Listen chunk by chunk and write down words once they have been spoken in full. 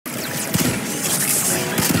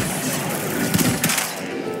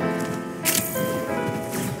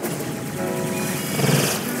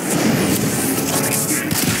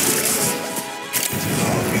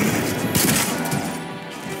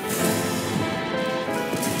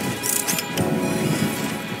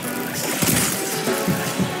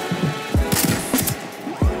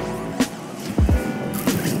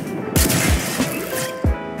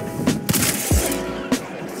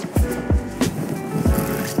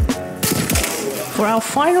For our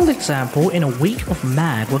final example, in a week of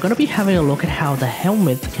mag, we're going to be having a look at how the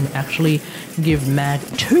helmet can actually give mag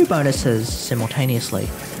 2 bonuses simultaneously.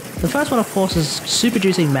 The first one, of course, is super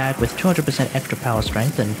juicing mag with 200% extra power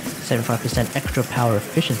strength and 75% extra power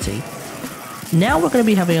efficiency. Now we're going to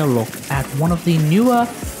be having a look at one of the newer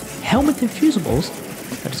helmet infusibles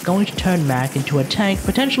that is going to turn mag into a tank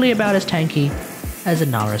potentially about as tanky as a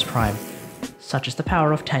Naros Prime, such as the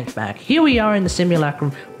power of Tank Mag. Here we are in the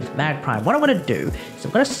simulacrum with Mag Prime. What I'm going to do is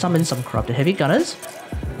I'm going to summon some corrupted heavy gunners.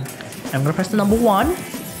 I'm going to press the number 1, and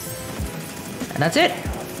that's it.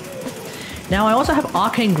 Now I also have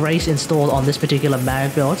Arcane Grace installed on this particular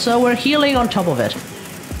mag build, so we're healing on top of it.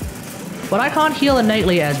 But I can't heal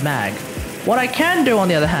innately as mag. What I can do on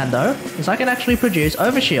the other hand though, is I can actually produce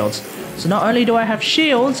overshields. So not only do I have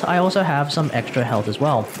shields, I also have some extra health as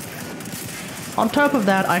well. On top of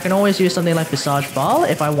that, I can always use something like Visage Ball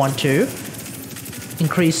if I want to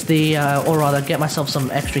increase the, or rather get myself some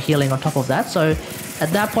extra healing on top of that. So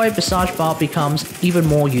at that point, Visage Ball becomes even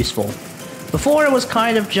more useful. Before it was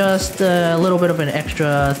kind of just a little bit of an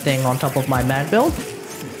extra thing on top of my mag build,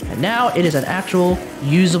 and now it is an actual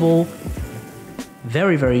usable,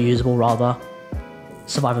 very, very usable rather,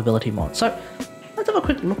 survivability mod. So let's have a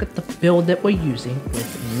quick look at the build that we're using with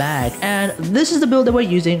mag, and this is the build that we're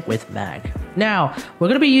using with mag. Now, we're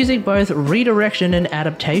going to be using both redirection and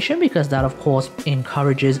adaptation because that of course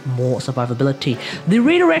encourages more survivability. The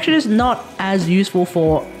redirection is not as useful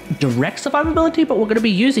for direct survivability, but we're going to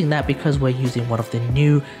be using that because we're using one of the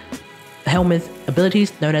new helmet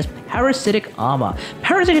abilities known as Parasitic Armor.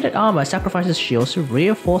 Parasitic Armor sacrifices shields to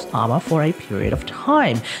reinforce armor for a period of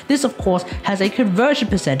time. This of course has a conversion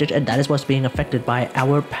percentage, and that is what's being affected by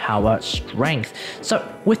our power strength. So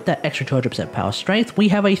with that extra 200% power strength, we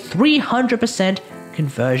have a 300%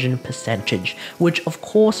 conversion percentage, which of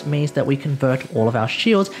course means that we convert all of our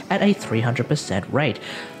shields at a 300% rate.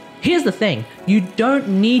 Here's the thing, you don't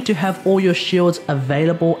need to have all your shields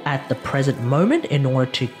available at the present moment in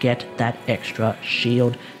order to get that extra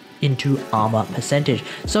shield into armor percentage.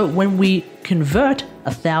 So when we convert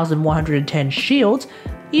 1,110 shields,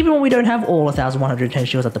 even when we don't have all 1,110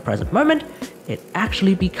 shields at the present moment, it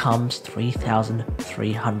actually becomes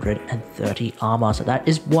 3,330 armor. So that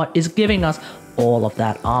is what is giving us all of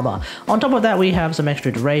that armor. On top of that, we have some extra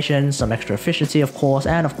duration, some extra efficiency of course,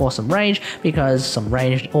 and of course some range, because some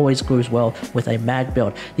range always goes well with a mag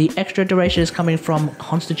build. The extra duration is coming from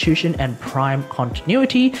constitution and prime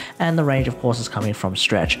continuity, and the range of course is coming from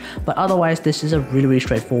stretch. But otherwise, this is a really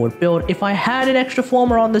straightforward build. If I had an extra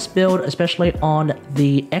former on this build, especially on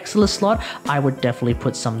the Excellus slot, I would definitely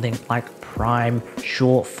put something like prime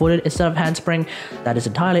sure-footed instead of handspring. That is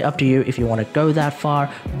entirely up to you if you want to go that far,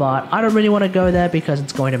 but I don't really want to go there because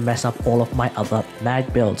it's going to mess up all of my other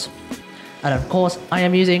mag builds. And of course, I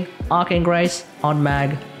am using Arcane Grace on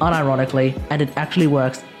mag, unironically, and it actually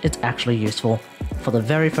works. It's actually useful. For the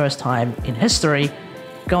very first time in history,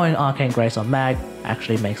 going Arcane Grace on mag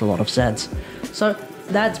actually makes a lot of sense. So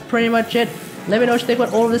that's pretty much it. Let me know what you think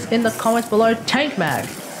about all of this in the comments below. Tank mag.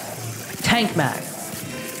 Tank mag.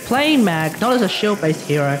 Playing mag, not as a shield-based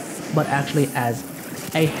hero, but actually as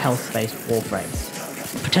a health-based WarFrame.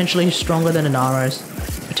 Potentially stronger than Naros,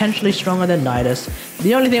 potentially stronger than Nidus.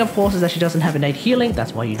 The only thing, of course, is that she doesn't have innate healing.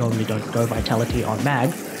 That's why you normally don't go Vitality on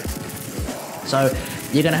mag. So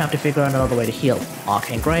you're going to have to figure out another way to heal.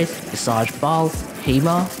 Arcane Grace, Visage Ball,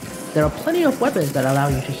 Hema. There are plenty of weapons that allow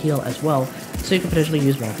you to heal as well, so you can potentially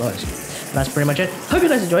use one of those. And that's pretty much it. Hope you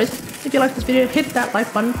guys enjoyed. If you liked this video, hit that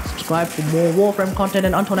like button, subscribe for more WarFrame content,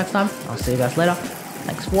 and until next time, I'll see you guys later.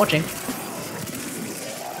 Thanks for watching.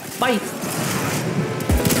 Bye!